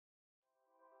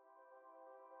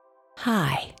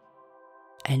Hi,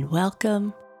 and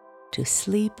welcome to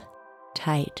Sleep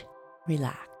Tight,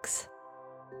 Relax.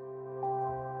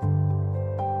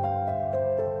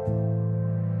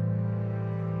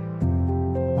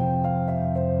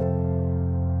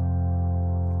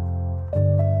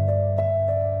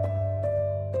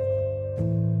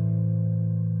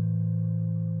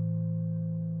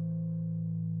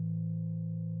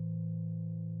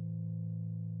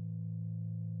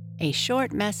 A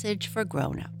short message for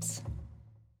grown-ups.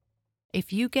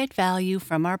 If you get value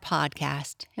from our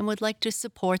podcast and would like to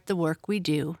support the work we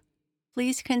do,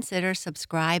 please consider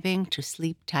subscribing to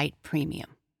Sleep Tight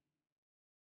Premium.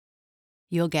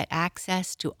 You'll get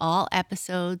access to all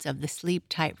episodes of the Sleep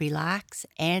Tight Relax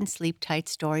and Sleep Tight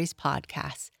Stories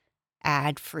podcasts,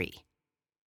 ad-free,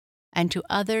 and to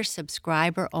other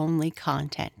subscriber-only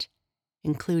content,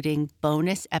 including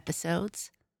bonus episodes,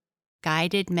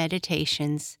 guided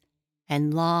meditations,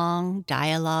 and long,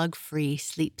 dialogue-free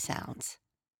sleep sounds.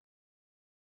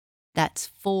 That's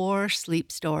 4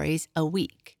 sleep stories a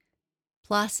week,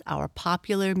 plus our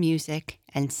popular music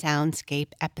and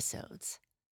soundscape episodes.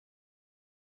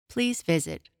 Please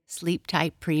visit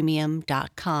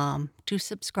sleeptightpremium.com to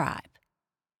subscribe,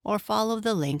 or follow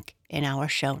the link in our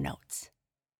show notes.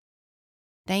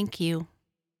 Thank you.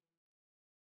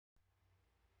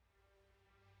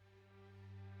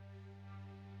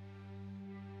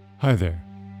 Hi there.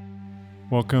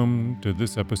 Welcome to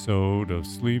this episode of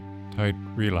Sleep Tight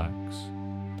Relax,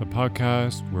 the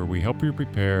podcast where we help you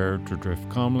prepare to drift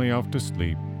calmly off to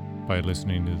sleep by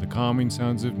listening to the calming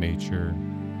sounds of nature,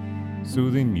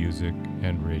 soothing music,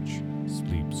 and rich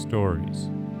sleep stories.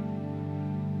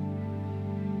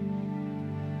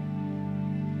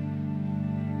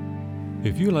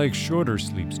 If you like shorter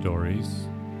sleep stories,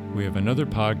 we have another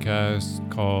podcast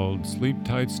called Sleep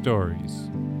Tight Stories,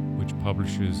 which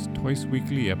publishes twice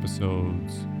weekly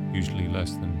episodes, usually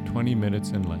less than 20 minutes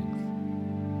in length.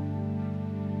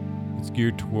 It's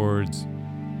geared towards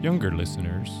younger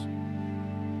listeners,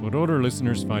 but older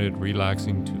listeners find it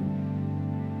relaxing too.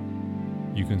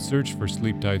 You can search for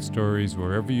Sleep Tight Stories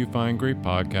wherever you find great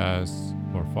podcasts,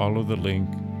 or follow the link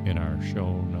in our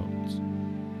show notes.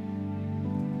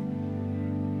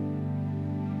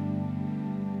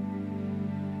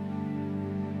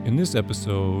 In this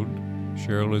episode,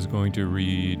 Cheryl is going to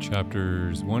read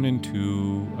chapters 1 and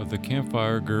 2 of The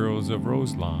Campfire Girls of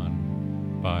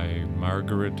Roselawn by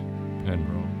Margaret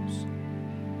Penrose.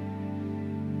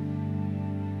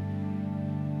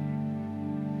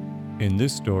 In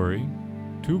this story,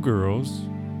 2 girls,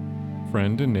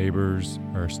 friend and neighbors,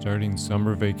 are starting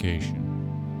summer vacation.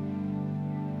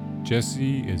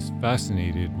 Jessie is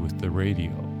fascinated with the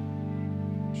radio.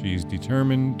 She is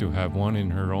determined to have one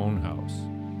in her own house.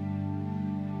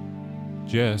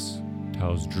 Jess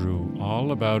tells Drew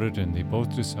all about it, and they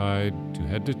both decide to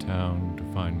head to town to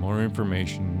find more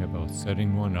information about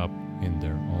setting one up in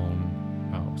their own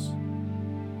house.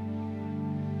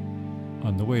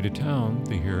 On the way to town,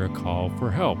 they hear a call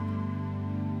for help,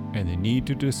 and they need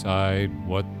to decide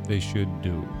what they should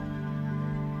do.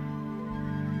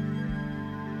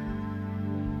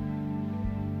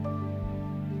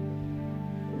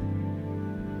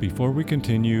 Before we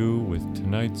continue with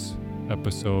tonight's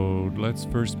episode, let's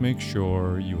first make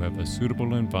sure you have a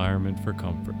suitable environment for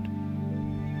comfort.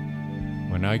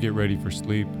 When I get ready for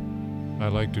sleep, I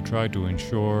like to try to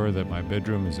ensure that my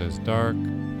bedroom is as dark,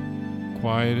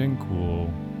 quiet, and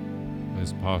cool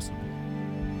as possible.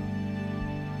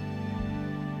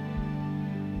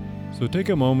 So take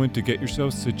a moment to get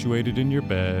yourself situated in your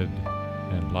bed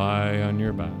and lie on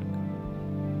your back.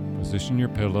 Position your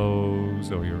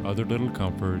pillows or your other little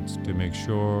comforts to make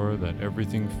sure that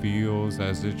everything feels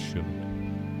as it should.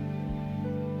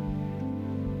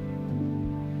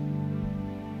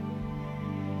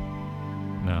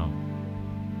 Now,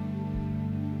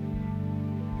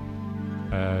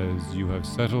 as you have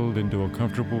settled into a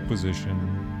comfortable position,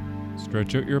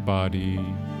 stretch out your body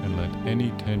and let any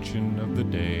tension of the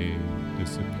day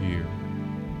disappear,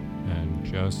 and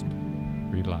just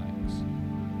relax.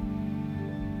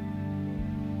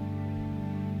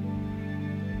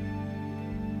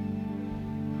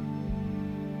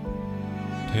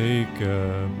 Take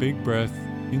a big breath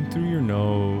in through your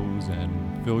nose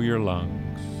and fill your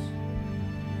lungs.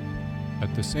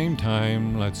 At the same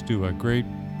time, let's do a great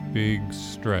big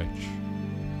stretch,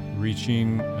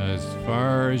 reaching as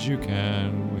far as you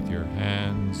can with your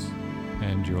hands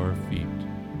and your feet.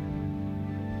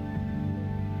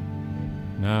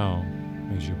 Now,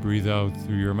 as you breathe out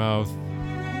through your mouth,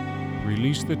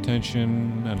 release the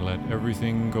tension and let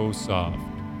everything go soft.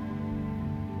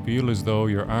 Feel as though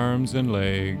your arms and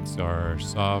legs are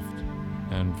soft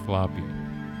and floppy.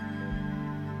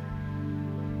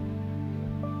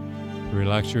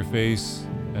 Relax your face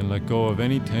and let go of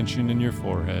any tension in your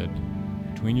forehead,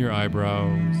 between your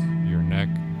eyebrows, your neck,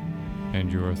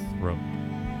 and your throat.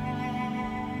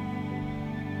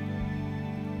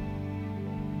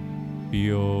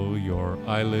 Feel your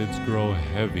eyelids grow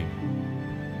heavy,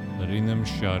 letting them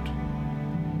shut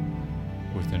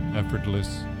with an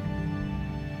effortless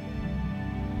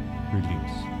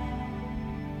release.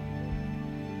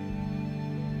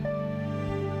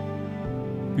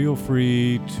 Feel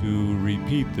free to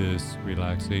repeat this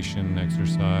relaxation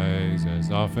exercise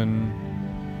as often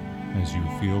as you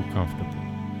feel comfortable.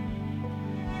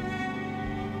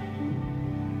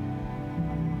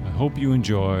 I hope you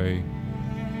enjoy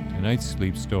tonight's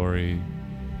sleep story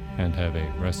and have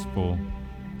a restful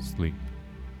sleep.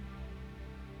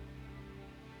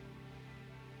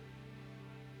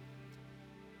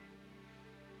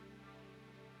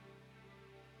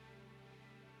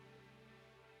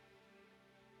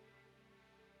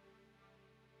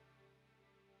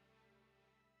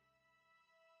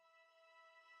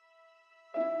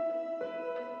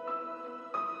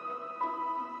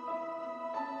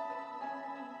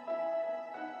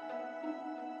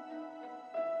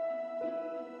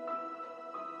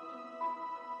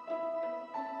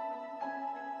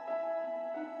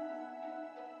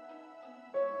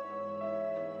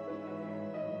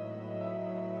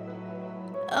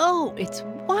 Oh, it's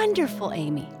wonderful,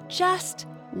 Amy. Just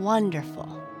wonderful.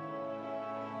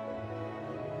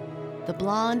 The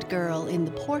blonde girl in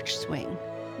the porch swing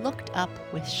looked up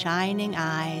with shining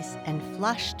eyes and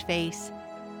flushed face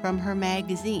from her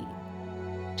magazine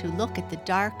to look at the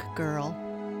dark girl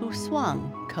who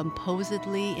swung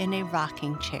composedly in a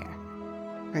rocking chair,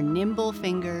 her nimble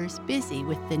fingers busy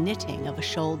with the knitting of a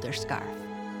shoulder scarf.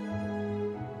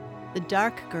 The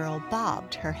dark girl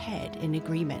bobbed her head in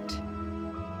agreement.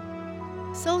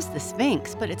 "So's the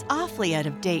Sphinx, but it's awfully out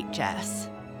of date, Jess."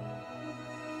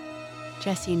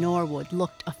 Jessie Norwood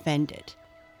looked offended.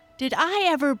 "Did I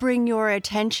ever bring your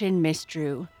attention, Miss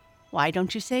Drew? Why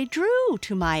don't you say Drew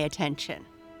to my attention?"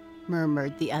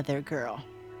 murmured the other girl.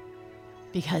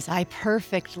 "Because I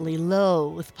perfectly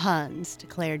loathe puns,"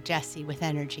 declared Jessie with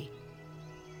energy.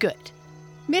 "Good.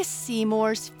 Miss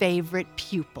Seymour's favorite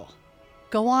pupil.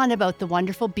 Go on about the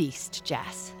wonderful beast,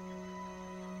 Jess."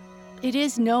 "It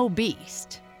is no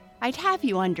beast. I'd have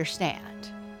you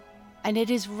understand. And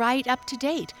it is right up to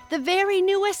date, the very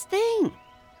newest thing."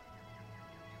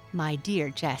 "My dear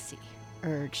Jessie,"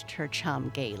 urged her chum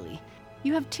gaily,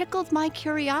 "you have tickled my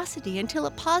curiosity until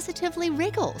it positively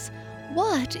wriggles.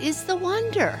 What is the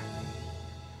wonder?"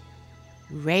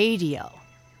 "Radio."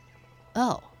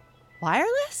 "Oh,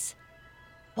 wireless?"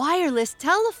 "Wireless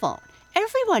telephone.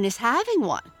 Everyone is having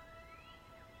one.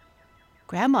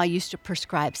 Grandma used to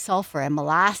prescribe sulfur and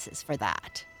molasses for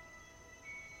that."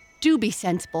 "Do be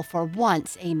sensible for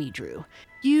once, Amy Drew.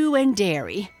 You and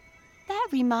Derry." "That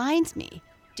reminds me,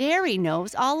 Derry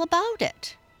knows all about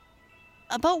it."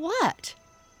 "About what?"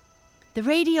 "The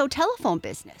radio telephone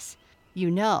business. You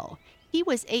know, he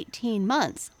was 18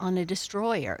 months on a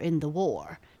destroyer in the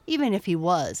war, even if he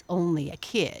was only a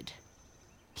kid."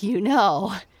 "You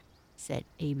know," said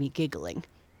Amy, giggling,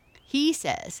 "he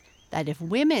says that if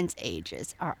women's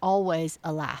ages are always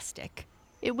elastic,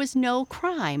 it was no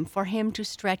crime for him to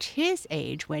stretch his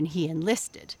age when he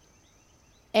enlisted.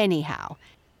 Anyhow,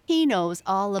 he knows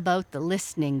all about the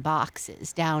listening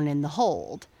boxes down in the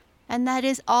hold, and that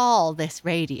is all this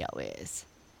radio is."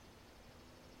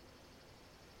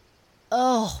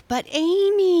 "Oh, but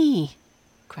Amy,"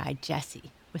 cried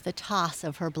Jessie with a toss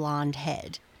of her blonde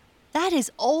head, "that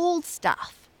is old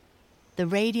stuff. The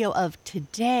radio of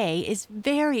today is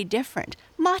very different,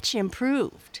 much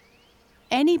improved.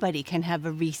 Anybody can have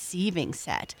a receiving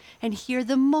set and hear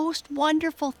the most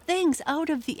wonderful things out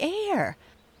of the air.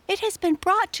 It has been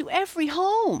brought to every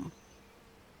home."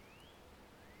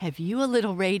 "Have you a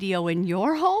little radio in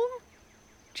your home?"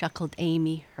 chuckled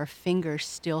Amy, her fingers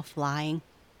still flying.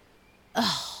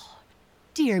 "Oh,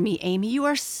 dear me, Amy, you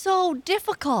are so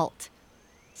difficult,"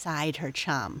 sighed her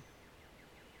chum.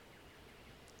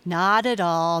 "Not at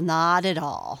all, not at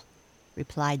all,"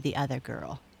 replied the other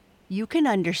girl. "You can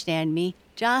understand me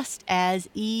just as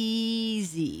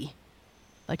easy.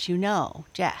 But you know,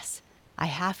 Jess, I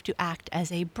have to act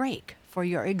as a brake for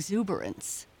your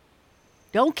exuberance."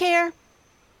 "Don't care,"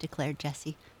 declared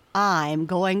Jessie. "I'm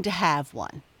going to have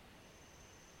one."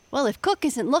 "Well, if Cook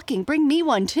isn't looking, bring me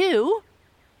one too,"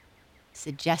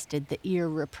 suggested the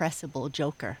irrepressible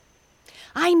joker.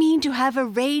 "I mean to have a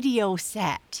radio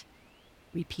set,"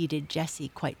 repeated Jessie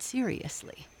quite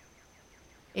seriously.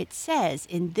 "It says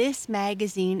in this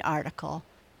magazine article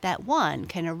that one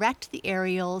can erect the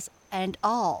aerials and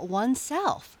all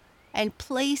oneself. and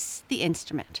place the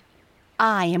instrument.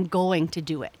 I am going to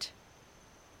do it."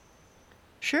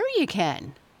 "Sure you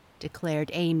can,"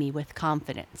 declared Amy with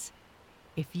confidence.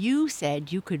 "If you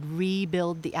said you could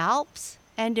rebuild the Alps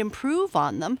and improve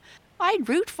on them, I'd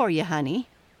root for you, honey."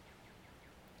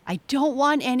 "I don't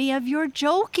want any of your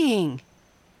joking,"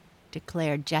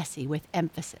 declared Jessie with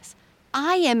emphasis.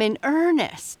 "I am in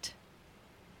earnest."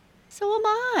 "So am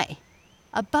I.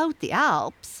 About the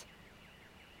Alps.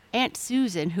 Aunt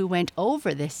Susan, who went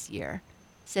over this year,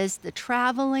 says the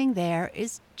traveling there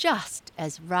is just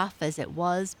as rough as it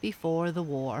was before the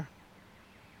war.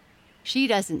 She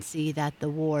doesn't see that the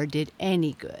war did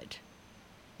any good.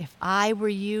 If I were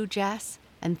you, Jess,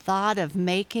 and thought of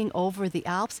making over the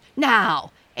Alps—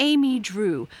 Now, Amy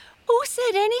Drew, who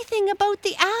said anything about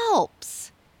the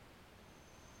Alps?"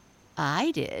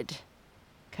 "I did,"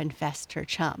 confessed her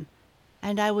chum,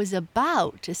 "and I was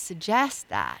about to suggest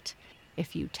that,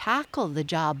 if you tackle the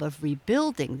job of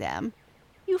rebuilding them,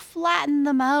 you flatten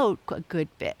them out a good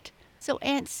bit so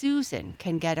Aunt Susan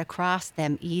can get across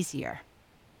them easier."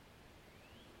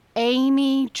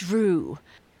 "Amy Drew,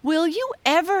 will you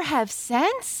ever have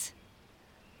sense?"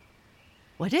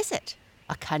 "What is it?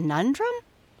 A conundrum?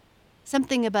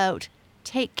 Something about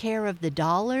take care of the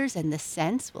dollars and the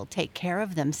cents will take care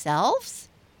of themselves?"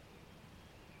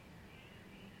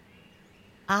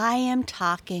 "I am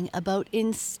talking about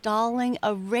installing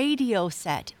a radio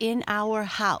set in our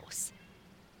house.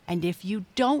 And if you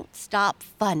don't stop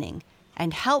funning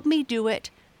and help me do it,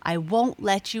 I won't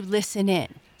let you listen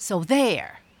in. So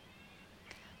there."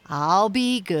 "I'll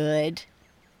be good,"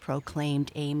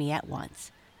 proclaimed Amy at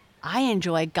once. "I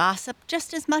enjoy gossip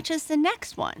just as much as the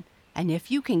next one, and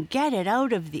if you can get it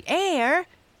out of the air—"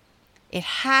 "It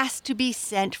has to be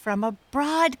sent from a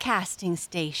broadcasting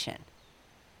station,"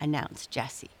 announced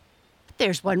Jessie. "But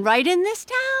there's one right in this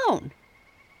town,"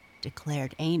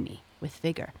 declared Amy with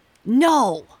vigor.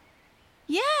 "No!"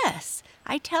 "Yes,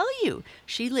 I tell you,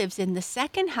 she lives in the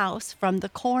second house from the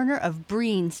corner of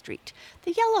Breen Street,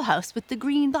 the yellow house with the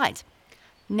green blinds."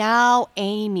 "Now,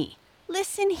 Amy,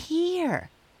 listen here.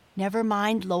 Never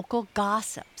mind local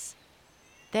gossips.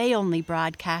 They only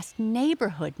broadcast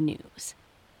neighborhood news.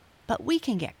 But we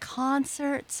can get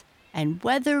concerts and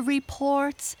weather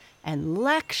reports and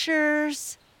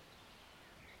lectures."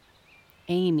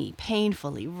 Amy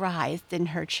painfully writhed in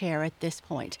her chair at this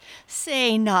point.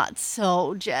 "Say not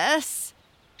so, Jess,"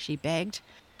 she begged.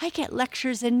 "I get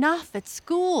lectures enough at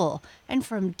school and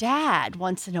from Dad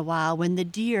once in a while when the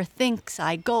dear thinks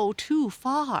I go too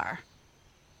far."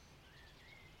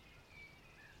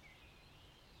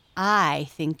 "I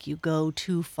think you go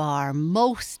too far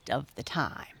most of the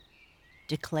time,"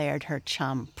 declared her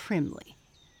chum primly.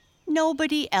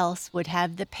 "Nobody else would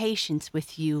have the patience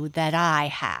with you that I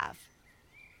have."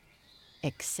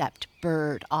 "Except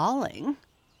Bird Alling,"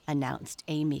 announced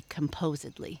Amy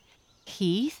composedly.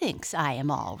 "He thinks I am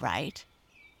all right."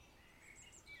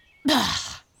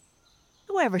 "Bah!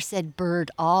 Whoever said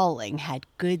Bird Alling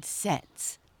had good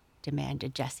sense?"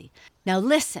 demanded Jessie. "Now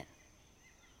listen."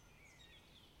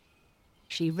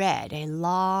 She read a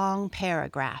long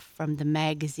paragraph from the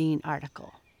magazine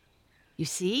article. "You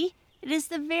see, it is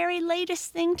the very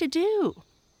latest thing to do.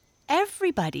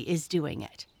 Everybody is doing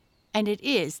it, and it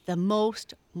is the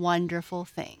most wonderful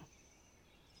thing."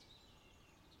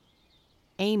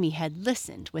 Amy had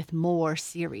listened with more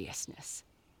seriousness.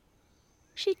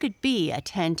 She could be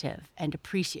attentive and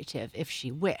appreciative if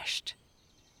she wished.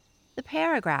 The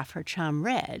paragraph her chum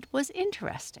read was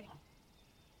interesting.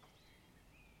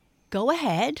 "Go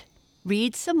ahead,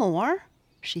 read some more,"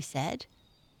 she said.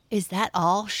 "Is that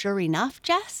all sure enough,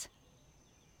 Jess?"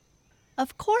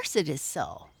 "Of course it is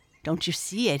so. Don't you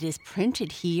see it is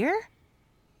printed here?"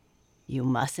 "You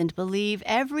mustn't believe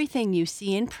everything you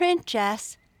see in print,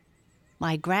 Jess.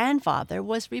 My grandfather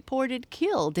was reported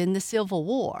killed in the Civil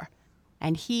War,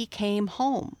 and he came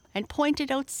home and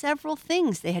pointed out several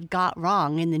things they had got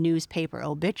wrong in the newspaper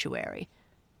obituary,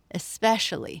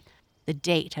 especially the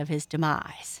date of his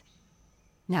demise.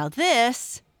 Now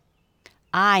this,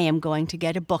 I am going to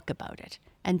get a book about it,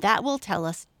 and that will tell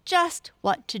us just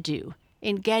what to do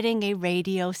in getting a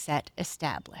radio set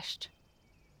established."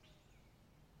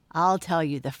 "I'll tell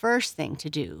you the first thing to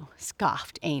do,"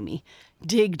 scoffed Amy.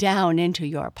 "Dig down into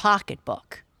your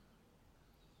pocketbook."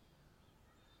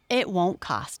 "It won't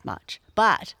cost much,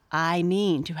 but I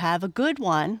mean to have a good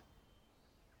one."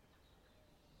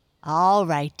 "All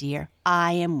right, dear,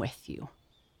 I am with you.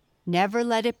 Never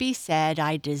let it be said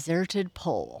I deserted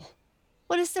Pole.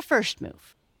 What is the first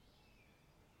move?"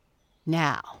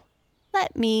 "Now,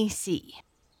 let me see,"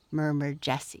 murmured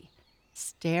Jessie,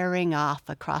 staring off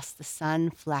across the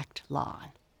sun-flecked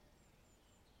lawn.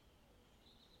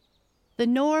 The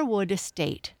Norwood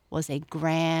estate was a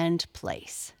grand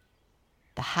place.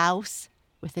 The house,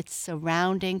 with its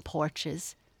surrounding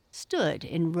porches, stood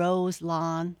in Rose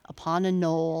Lawn upon a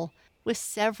knoll with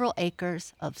several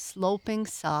acres of sloping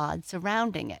sod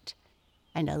surrounding it,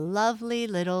 and a lovely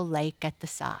little lake at the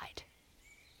side.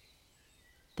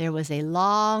 There was a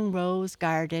long rose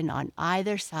garden on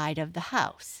either side of the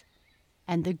house,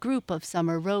 and the group of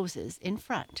summer roses in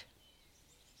front.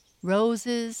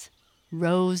 Roses,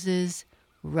 roses,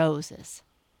 roses,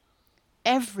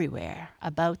 everywhere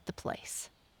about the place.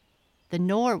 The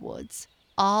Norwoods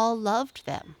all loved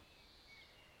them.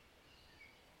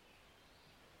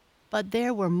 But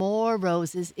there were more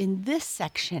roses in this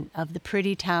section of the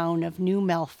pretty town of New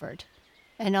Melford,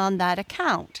 and on that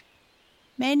account,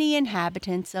 many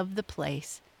inhabitants of the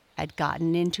place had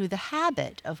gotten into the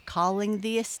habit of calling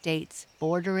the estates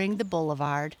bordering the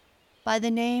boulevard by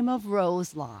the name of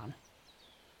Rose Lawn.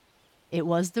 It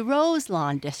was the Rose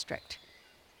Lawn district,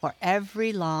 for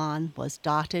every lawn was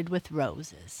dotted with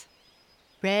roses,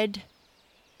 red,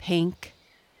 pink,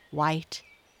 white,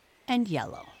 and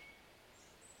yellow.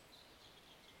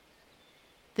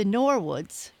 The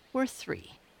Norwoods were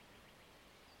 3.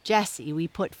 Jessie we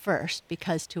put first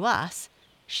because to us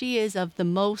she is of the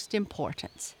most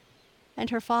importance,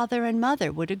 and her father and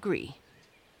mother would agree.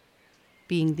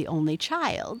 Being the only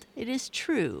child, it is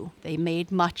true they made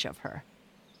much of her,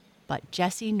 but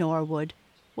Jessie Norwood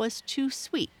was too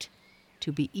sweet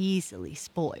to be easily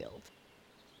spoiled.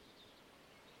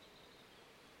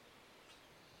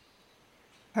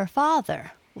 Her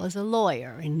father was a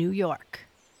lawyer in New York,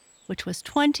 which was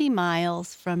 20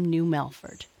 miles from New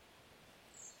Melford.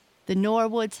 The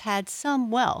Norwoods had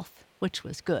some wealth, which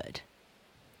was good.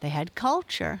 They had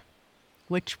culture,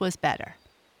 which was better.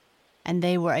 And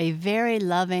they were a very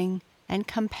loving and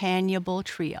companionable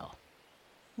trio,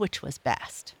 which was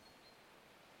best.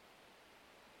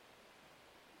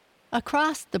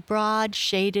 Across the broad,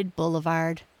 shaded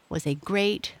boulevard was a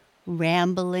great,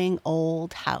 rambling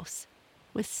old house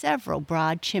with several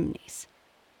broad chimneys.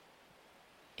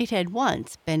 It had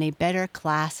once been a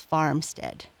better-class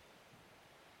farmstead.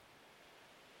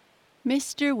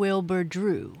 Mr. Wilbur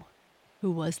Drew, who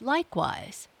was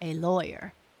likewise a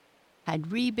lawyer,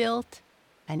 had rebuilt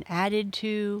and added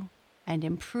to and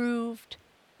improved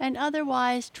and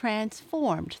otherwise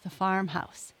transformed the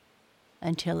farmhouse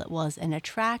until it was an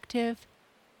attractive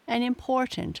and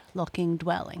important-looking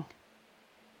dwelling.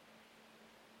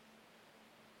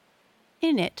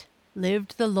 In it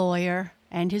lived the lawyer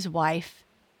and his wife,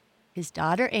 his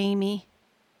daughter Amy,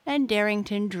 and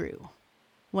Darrington Drew,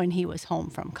 when he was home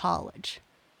from college.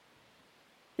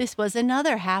 This was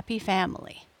another happy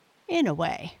family, in a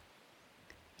way.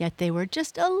 Yet they were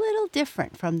just a little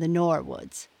different from the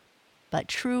Norwoods, but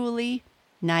truly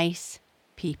nice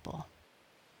people.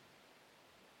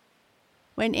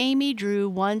 When Amy Drew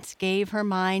once gave her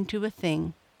mind to a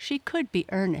thing, she could be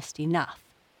earnest enough.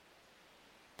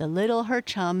 The little her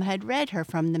chum had read her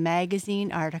from the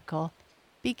magazine article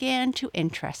began to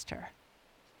interest her.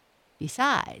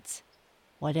 Besides,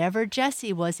 whatever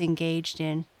Jessie was engaged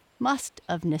in must,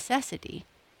 of necessity,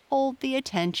 hold the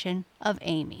attention of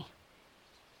Amy.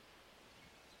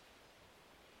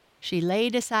 She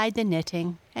laid aside the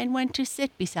knitting and went to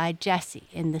sit beside Jessie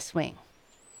in the swing.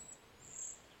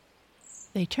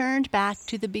 They turned back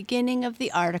to the beginning of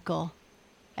the article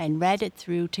and read it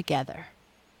through together.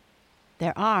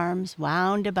 Their arms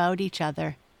wound about each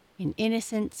other in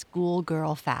innocent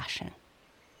schoolgirl fashion.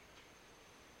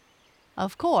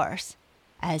 Of course,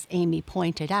 as Amy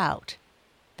pointed out,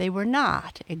 they were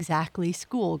not exactly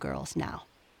schoolgirls now.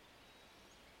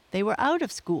 They were out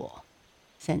of school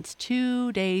since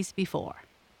 2 days before.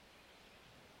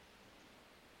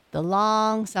 The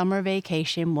long summer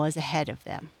vacation was ahead of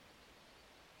them.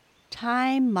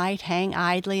 Time might hang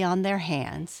idly on their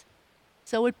hands,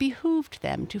 so it behooved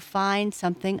them to find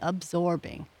something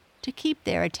absorbing to keep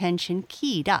their attention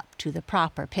keyed up to the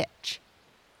proper pitch.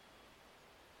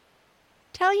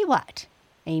 "Tell you what,"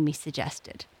 Amy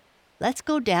suggested. "Let's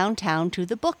go downtown to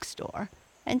the bookstore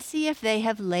and see if they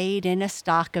have laid in a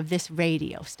stock of this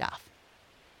radio stuff.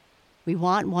 We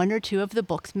want 1 or 2 of the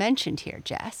books mentioned here,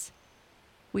 Jess.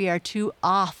 We are 2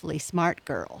 awfully smart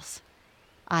girls.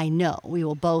 I know we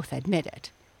will both admit it,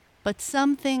 but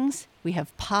some things we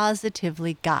have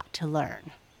positively got to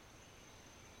learn."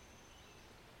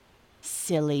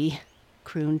 "Silly,"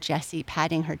 crooned Jessie,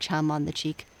 patting her chum on the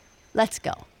cheek. "Let's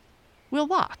go. We'll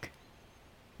walk.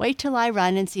 Wait till I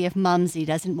run and see if Mumsy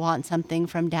doesn't want something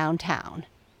from downtown."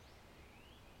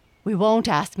 "We won't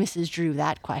ask Mrs. Drew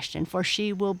that question, for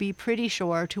she will be pretty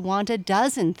sure to want a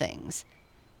dozen things.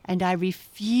 And I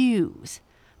refuse,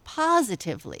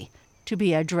 positively, to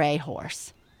be a dray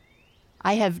horse.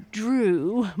 I have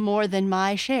drew more than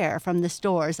my share from the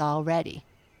stores already."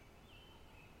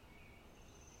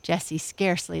 Jessie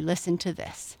scarcely listened to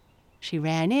this. She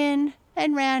ran in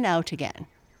and ran out again.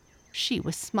 She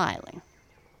was smiling.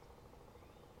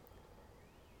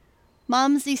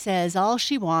 Mumsy says all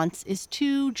she wants is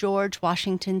 2 George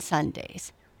Washington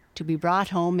sundaes, to be brought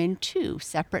home in 2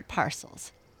 separate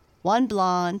parcels, 1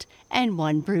 blonde and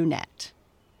 1 brunette.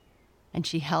 And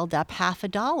she held up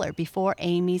 $50 before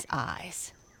Amy's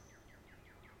eyes.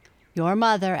 "Your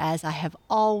mother, as I have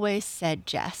always said,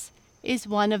 Jess, is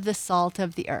one of the salt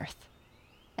of the earth,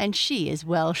 and she is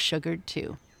well sugared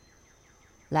too.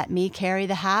 Let me carry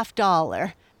the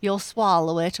 $50, you'll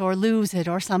swallow it or lose it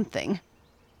or something.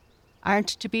 Aren't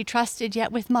to be trusted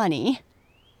yet with money."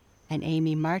 And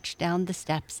Amy marched down the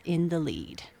steps in the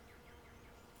lead.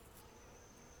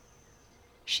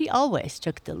 She always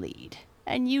took the lead,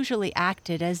 and usually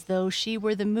acted as though she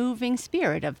were the moving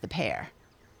spirit of the pair.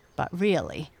 But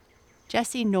really,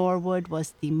 Jessie Norwood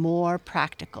was the more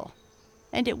practical,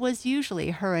 and it was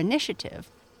usually her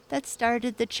initiative that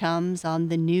started the chums on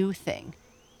the new thing,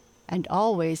 and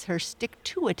always her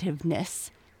stick-to-itiveness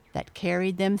that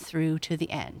carried them through to the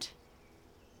end.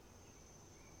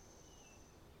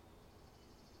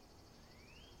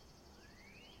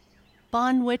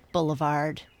 Bonwit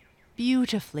Boulevard,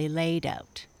 beautifully laid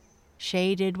out,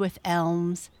 shaded with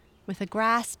elms, with a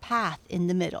grass path in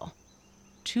the middle,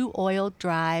 2 oiled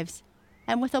drives,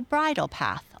 and with a bridle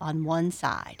path on one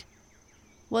side,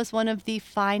 was one of the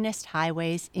finest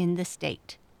highways in the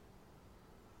state.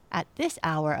 At this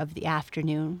hour of the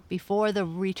afternoon, before the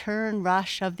return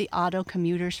rush of the auto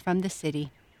commuters from the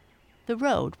city, the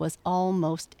road was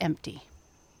almost empty.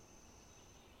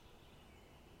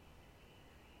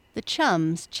 The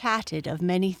chums chatted of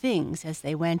many things as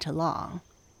they went along,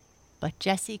 but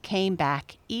Jessie came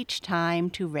back each time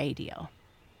to radio.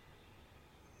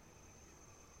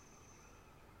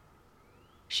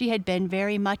 She had been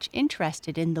very much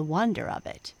interested in the wonder of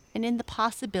it and in the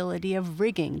possibility of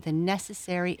rigging the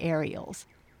necessary aerials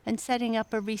and setting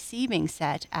up a receiving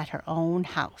set at her own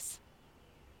house.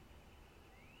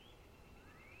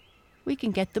 "We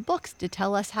can get the books to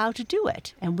tell us how to do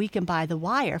it, and we can buy the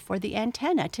wire for the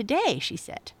antenna today," she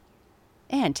said.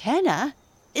 "Antenna?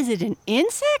 Is it an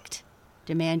insect?"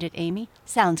 demanded Amy.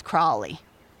 "Sounds crawly."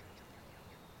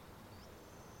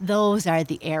 "Those are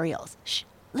the aerials. Shh,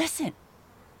 listen,"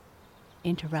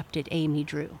 interrupted Amy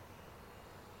Drew.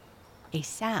 A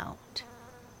sound,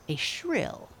 a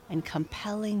shrill and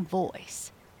compelling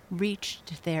voice,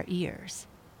 reached their ears.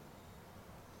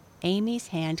 Amy's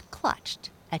hand clutched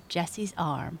at Jessie's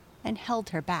arm and held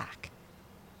her back.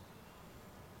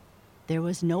 There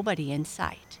was nobody in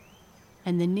sight,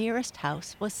 and the nearest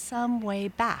house was some way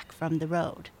back from the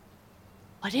road.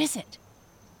 "What is it?"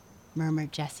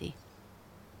 murmured Jessie.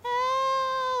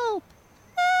 "Help!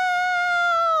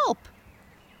 Help!"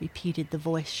 repeated the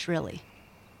voice shrilly.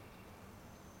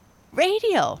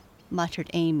 "Radio!" muttered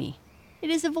Amy. "It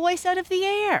is a voice out of the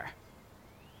air."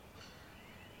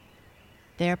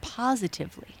 There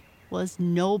positively was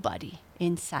nobody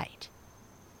in sight.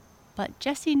 But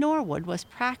Jessie Norwood was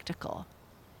practical.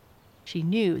 She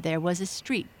knew there was a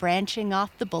street branching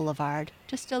off the boulevard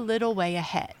just a little way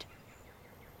ahead.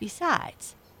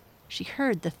 Besides, she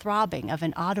heard the throbbing of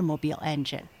an automobile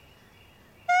engine.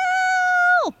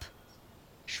 "Help!"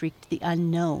 shrieked the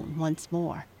unknown once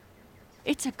more.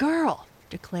 "It's a girl,"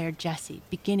 declared Jessie,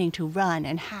 beginning to run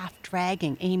and half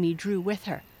dragging Amy Drew with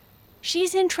her.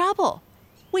 "She's in trouble.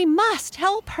 We must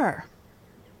help her."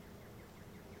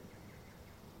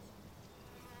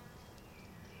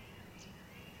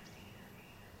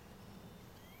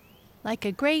 Like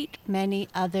a great many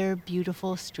other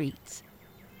beautiful streets,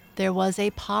 there was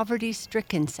a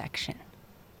poverty-stricken section,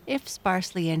 if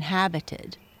sparsely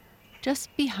inhabited,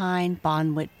 just behind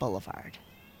Bonwit Boulevard.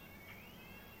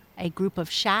 A group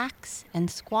of shacks and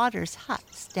squatters'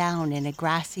 huts down in a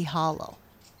grassy hollow,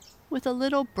 with a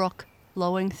little brook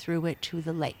flowing through it to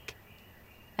the lake,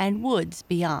 and woods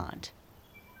beyond.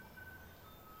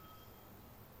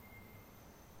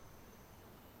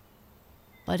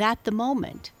 But at the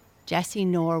moment, Jessie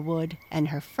Norwood and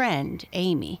her friend,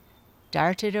 Amy,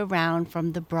 darted around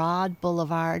from the broad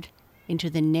boulevard into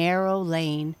the narrow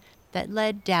lane that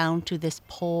led down to this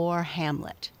poor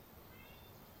hamlet.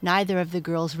 Neither of the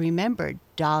girls remembered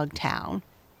Dogtown,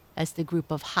 as the group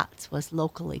of huts was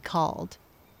locally called.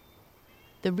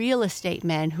 The real estate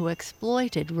men who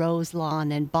exploited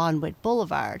Roselawn and Bonwit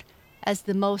Boulevard as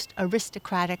the most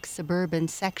aristocratic suburban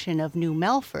section of New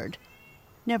Melford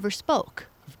never spoke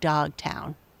of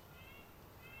Dogtown.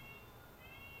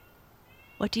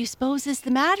 "What do you suppose is the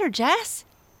matter, Jess?"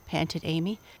 panted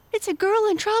Amy. "It's a girl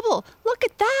in trouble. Look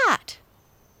at that."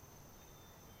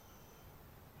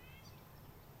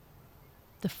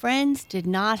 The friends did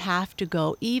not have to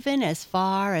go even as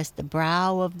far as the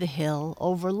brow of the hill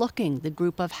overlooking the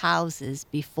group of houses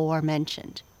before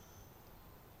mentioned.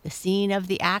 The scene of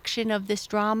the action of this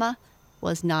drama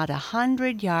was not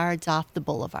 100 yards off the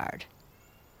boulevard.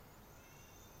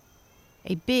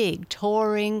 A big,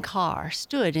 touring car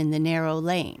stood in the narrow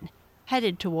lane,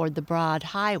 headed toward the broad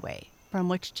highway from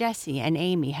which Jessie and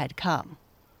Amy had come.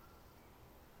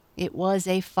 It was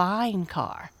a fine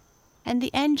car, and the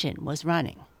engine was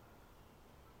running.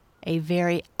 A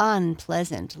very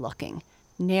unpleasant-looking,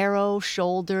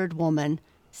 narrow-shouldered woman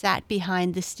sat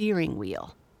behind the steering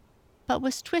wheel, but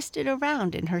was twisted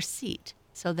around in her seat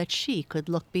so that she could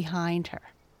look behind her.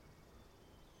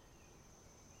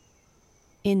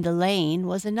 In the lane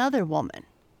was another woman.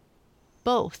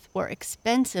 Both were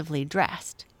expensively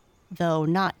dressed, though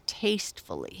not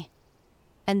tastefully,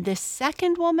 and this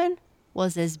second woman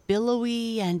was as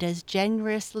billowy and as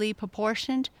generously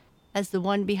proportioned as the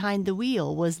one behind the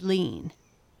wheel was lean.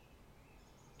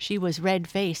 She was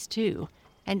red-faced, too,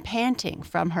 and panting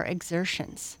from her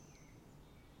exertions.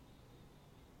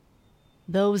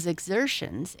 Those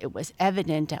exertions, it was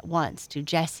evident at once to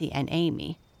Jessie and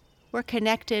Amy, were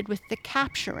connected with the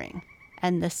capturing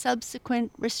and the subsequent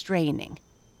restraining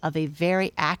of a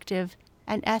very active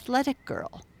and athletic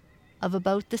girl of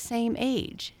about the same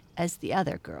age as the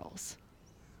other girls.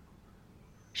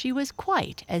 She was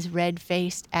quite as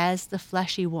red-faced as the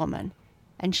fleshy woman,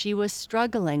 and she was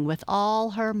struggling with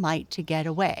all her might to get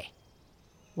away,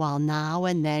 while now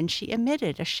and then she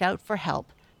emitted a shout for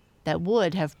help that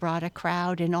would have brought a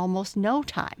crowd in almost no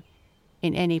time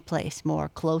in any place more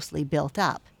closely built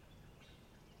up.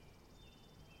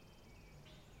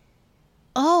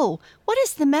 "Oh, what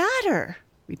is the matter?"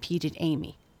 repeated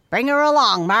Amy. "Bring her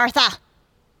along, Martha!"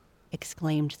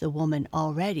 exclaimed the woman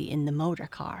already in the motor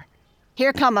car.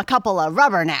 "Here come a couple of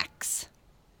rubbernecks."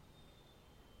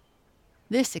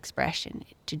 This expression,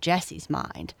 to Jessie's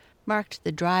mind, marked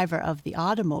the driver of the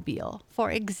automobile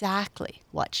for exactly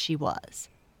what she was.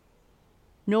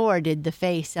 Nor did the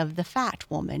face of the fat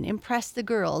woman impress the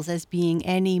girls as being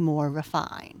any more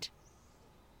refined.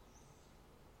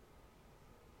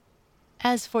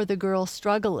 As for the girl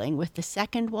struggling with the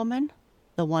second woman,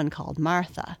 the one called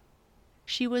Martha,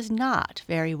 she was not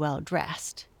very well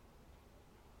dressed.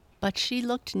 But she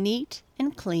looked neat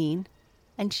and clean,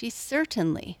 and she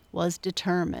certainly was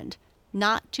determined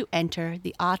not to enter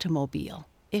the automobile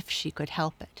if she could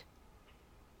help it.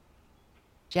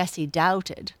 Jessie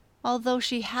doubted, although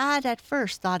she had at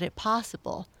first thought it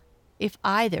possible, if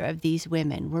either of these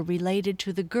women were related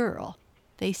to the girl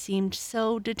they seemed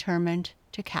so determined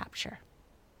to capture.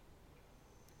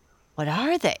 "What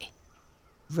are they?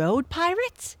 Road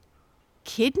pirates?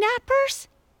 Kidnappers?"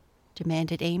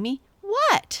 demanded Amy.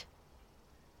 "What?"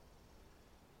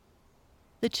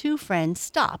 The two friends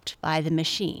stopped by the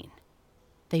machine.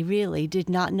 They really did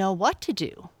not know what to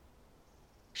do.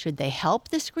 Should they help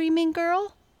the screaming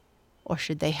girl, or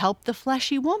should they help the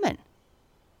fleshy woman?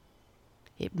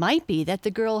 It might be that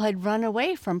the girl had run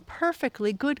away from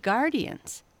perfectly good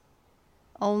guardians.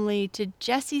 Only, to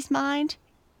Jessie's mind,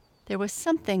 there was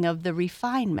something of the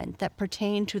refinement that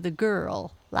pertained to the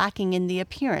girl lacking in the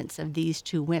appearance of these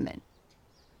two women.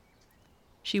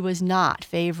 She was not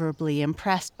favorably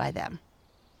impressed by them.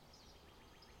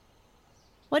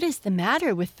 "What is the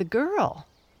matter with the girl?"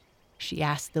 she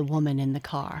asked the woman in the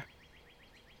car.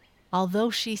 Although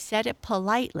she said it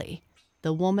politely,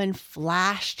 the woman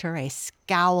flashed her a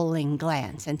scowling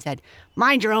glance and said,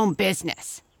 "Mind your own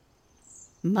business."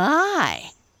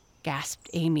 "My!" gasped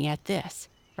Amy at this,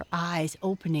 her eyes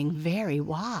opening very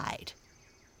wide.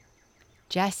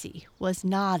 Jessie was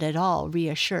not at all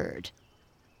reassured.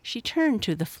 She turned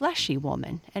to the fleshy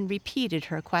woman and repeated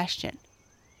her question.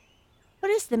 "What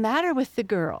is the matter with the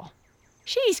girl?"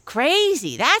 "She's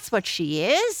crazy, that's what she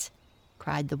is,"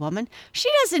 cried the woman. "She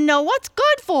doesn't know what's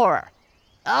good for her."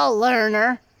 "I'll learn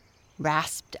her,"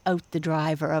 rasped out the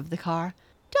driver of the car.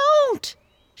 "Don't!"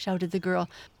 shouted the girl.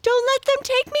 "Don't let them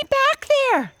take me back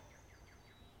there."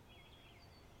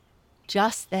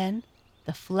 Just then,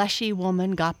 the fleshy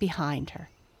woman got behind her.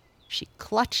 She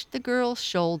clutched the girl's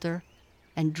shoulder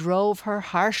and drove her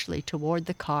harshly toward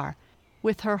the car,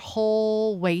 with her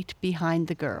whole weight behind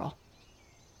the girl.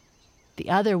 The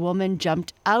other woman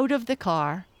jumped out of the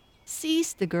car,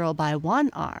 seized the girl by one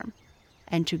arm,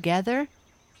 and together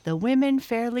the women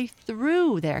fairly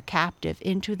threw their captive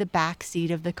into the back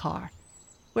seat of the car,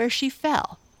 where she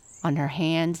fell on her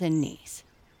hands and knees.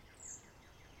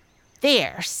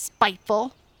 "There,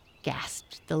 spiteful!"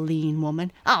 gasped the lean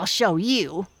woman. "I'll show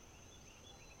you."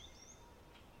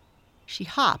 She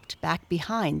hopped back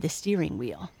behind the steering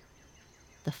wheel.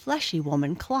 The fleshy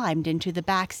woman climbed into the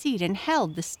back seat and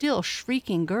held the still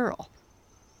shrieking girl.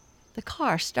 The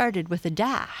car started with a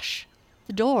dash,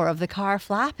 the door of the car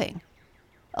flapping.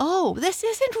 "Oh, this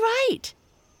isn't right,"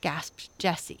 gasped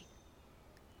Jessie.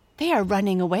 "They are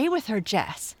running away with her,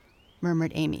 Jess,"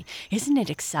 murmured Amy. "Isn't it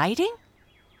exciting?"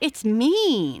 "It's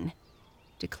mean,"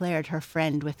 declared her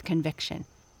friend with conviction.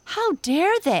 "How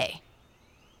dare they?"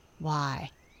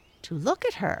 "Why, to look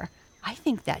at her, I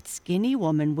think that skinny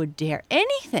woman would dare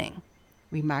anything,"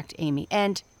 remarked Amy.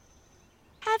 "And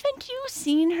haven't you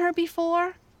seen her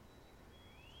before?"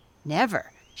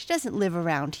 "Never. She doesn't live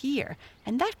around here,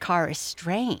 and that car is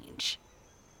strange."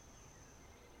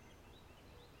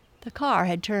 The car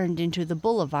had turned into the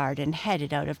boulevard and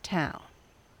headed out of town.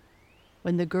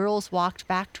 When the girls walked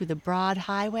back to the broad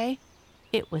highway,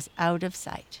 it was out of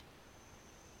sight.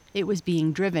 It was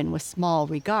being driven with small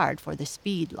regard for the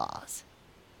speed laws.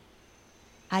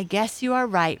 "I guess you are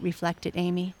right," reflected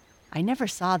Amy. "I never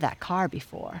saw that car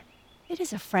before. It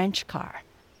is a French car.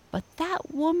 But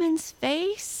that woman's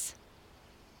face—"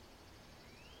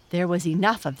 "There was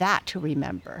enough of that to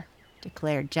remember,"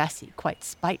 declared Jessie quite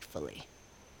spitefully.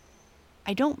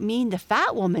 "I don't mean the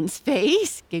fat woman's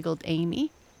face," giggled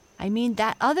Amy. "I mean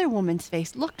that other woman's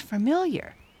face looked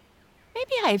familiar.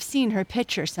 Maybe I've seen her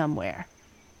picture somewhere."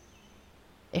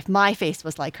 "If my face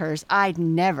was like hers, I'd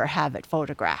never have it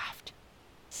photographed,"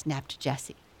 snapped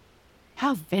Jessie.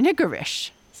 "How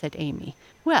vinegarish," said Amy.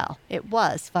 "Well, it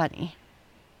was funny."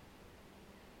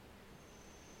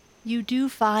 "You do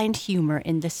find humor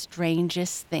in the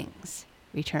strangest things,"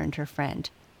 returned her friend.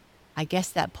 "I guess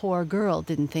that poor girl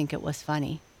didn't think it was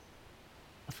funny."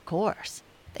 "Of course,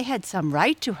 they had some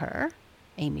right to her,"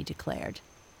 Amy declared.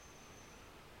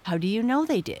 "How do you know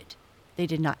they did? They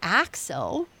did not act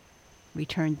so,"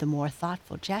 returned the more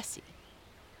thoughtful Jessie.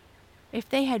 "If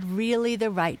they had really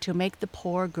the right to make the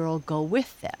poor girl go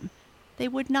with them, they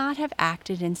would not have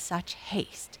acted in such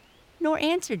haste, nor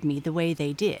answered me the way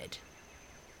they did."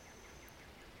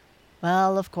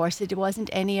 "Well, of course it wasn't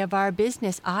any of our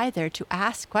business either to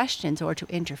ask questions or to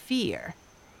interfere,"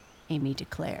 Amy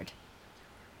declared.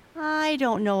 "I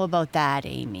don't know about that,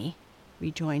 Amy,"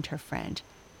 rejoined her friend.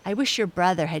 "I wish your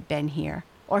brother had been here,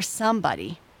 or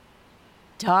somebody."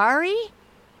 "Dari?"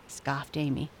 scoffed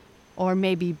Amy. "Or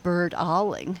maybe Bird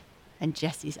Alling," and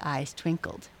Jessie's eyes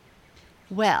twinkled.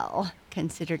 "Well,"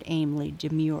 considered Amy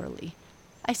demurely,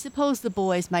 "I suppose the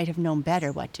boys might have known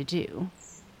better what to do."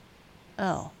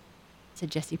 "Oh,"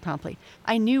 said Jessie promptly.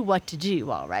 "I knew what to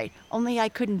do, all right, only I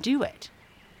couldn't do it."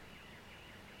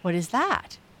 "What is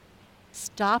that?"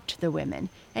 "Stopped the women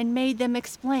and made them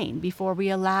explain before we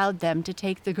allowed them to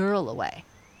take the girl away.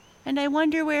 And I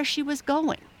wonder where she was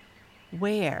going.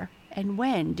 Where and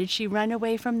when did she run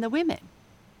away from the women?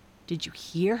 Did you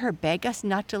hear her beg us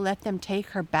not to let them take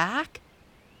her back?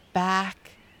 Back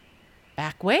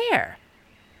where?"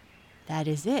 "That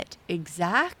is it,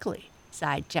 exactly,"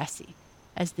 sighed Jessie,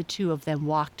 as the two of them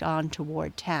walked on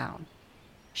toward town.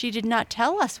 "She did not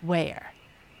tell us where."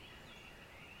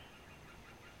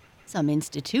 "Some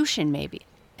institution, maybe.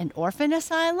 An orphan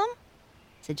asylum?"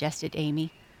 suggested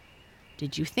Amy.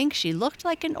 "Did you think she looked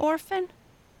like an orphan?"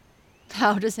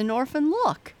 "How does an orphan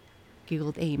look?"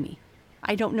 giggled Amy.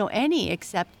 "I don't know any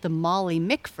except the Molly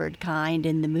Mickford kind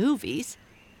in the movies,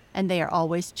 and they are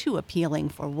always too appealing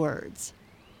for words."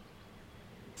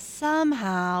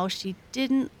 "Somehow she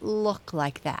didn't look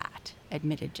like that,"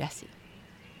 admitted Jessie.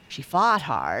 "She fought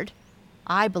hard.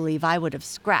 I believe I would have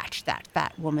scratched that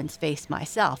fat woman's face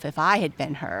myself if I had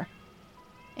been her.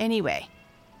 Anyway,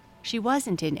 she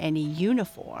wasn't in any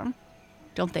uniform.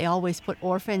 Don't they always put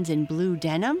orphans in blue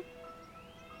denim?"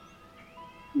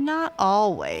 "Not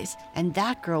always, and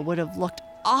that girl would have looked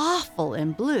awful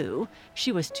in blue.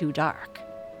 She was too dark."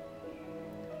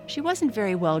 "She wasn't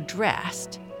very well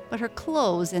dressed, but her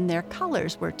clothes and their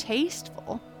colors were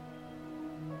tasteful."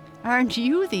 "Aren't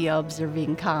you the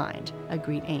observing kind?"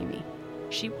 agreed Amy.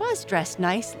 "She was dressed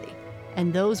nicely,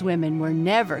 and those women were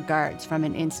never guards from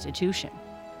an institution."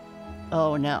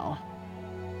 "Oh, no.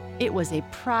 It was a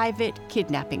private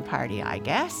kidnapping party, I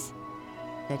guess,"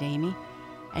 said Amy.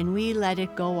 "And we let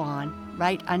it go on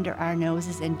right under our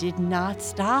noses and did not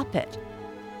stop it."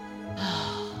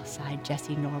 Sighed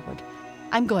Jessie Norwood.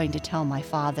 "I'm going to tell my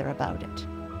father about it."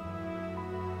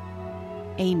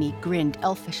 Amy grinned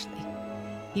elfishly.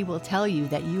 "He will tell you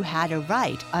that you had a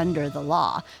right under the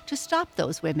law to stop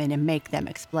those women and make them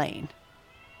explain."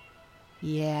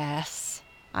 "Yes,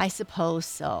 I suppose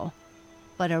so.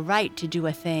 But a right to do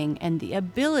a thing and the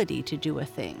ability to do a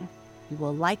thing you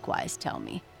will likewise tell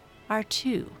me, are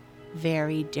two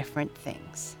very different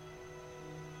things."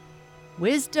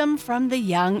 "Wisdom from the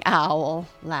young owl,"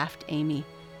 laughed Amy.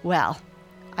 "Well,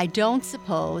 I don't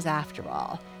suppose, after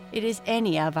all, it is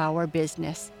any of our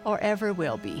business, or ever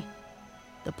will be.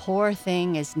 The poor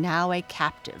thing is now a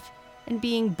captive and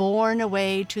being borne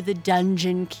away to the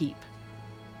dungeon keep,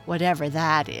 whatever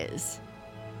that is,"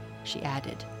 she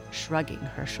added, shrugging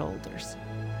her shoulders.